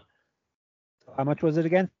 10-1. How much was it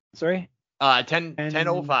again? Sorry?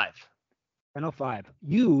 1005. 1005.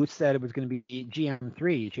 You said it was going to be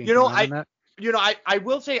GM3. I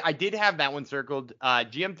will say I did have that one circled.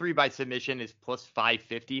 GM3 by submission is plus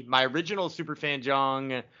 550. My original Superfan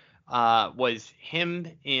Jong was him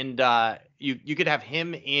and you could have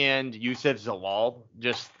him and Youssef Zalal,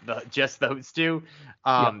 just those two.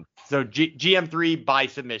 So GM3 by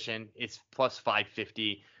submission is plus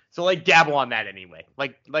 550. So dabble on that anyway.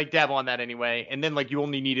 Dabble on that anyway. And then you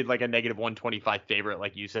only needed a negative 125 favorite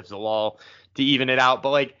like Youssef Zalal to even it out.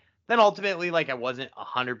 But then ultimately I wasn't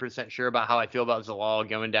 100% sure about how I feel about Zalal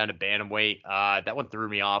going down to bantamweight. That one threw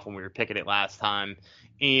me off when we were picking it last time.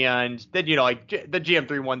 And then the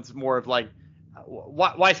GM3 one's more of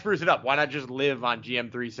why spruce it up? Why not just live on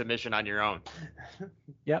GM3 submission on your own?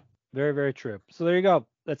 Yep, very, very true. So there you go.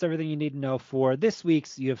 That's everything you need to know for this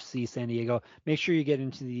week's UFC San Diego. Make sure you get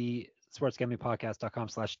into the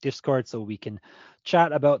sportsgamblingpodcast.com/Discord so we can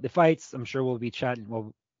chat about the fights. I'm sure we'll be chatting.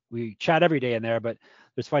 Well, we chat every day in there, but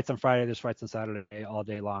there's fights on Friday, there's fights on Saturday, all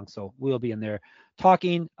day long. So we'll be in there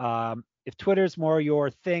talking. If Twitter's more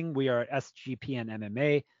your thing, we are at SGPN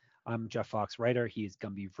MMA. I'm Jeff Fox, writer. He's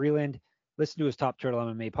Gumby Vreeland. Listen to his Top Turtle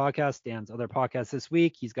MMA podcast, Dan's other podcast this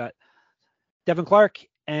week. He's got Devin Clark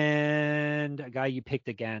and a guy you picked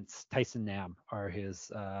against, Tyson Nam, are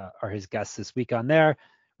his guests this week on there.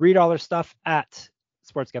 Read all their stuff at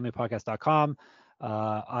sportsgamblingpodcast.com.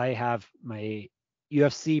 I have my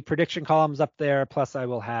UFC prediction columns up there. Plus, I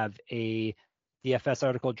will have a DFS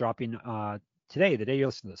article dropping today, the day you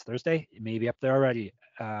listen to this, Thursday. It may be up there already.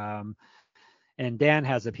 And Dan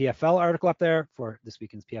has a PFL article up there for this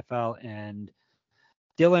weekend's PFL. And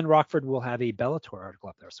Dylan Rockford will have a Bellator article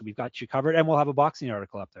up there. So we've got you covered, and we'll have a boxing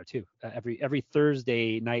article up there too. Every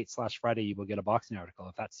Thursday night / Friday, you will get a boxing article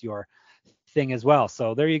if that's your thing as well.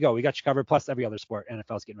 So there you go. We got you covered, plus every other sport.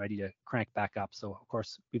 NFL's getting ready to crank back up. So of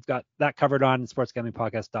course, we've got that covered on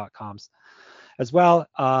sportsgamblingpodcast.com as well.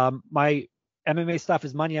 My MMA stuff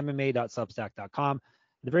is moneymma.substack.com.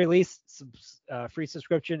 At the very least, free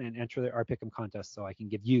subscription and enter our Pick'em contest so I can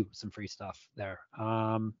give you some free stuff there.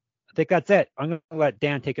 I think that's it. I'm going to let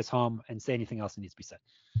Dan take us home and say anything else that needs to be said.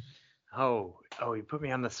 Oh, you put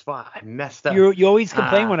me on the spot. I messed up. You always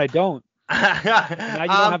complain when I don't. Now you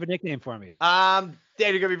don't have a nickname for me. Daniel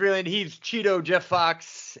Gumby Freeland. He's Cheeto Jeff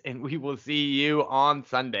Fox, and we will see you on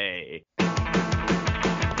Sunday.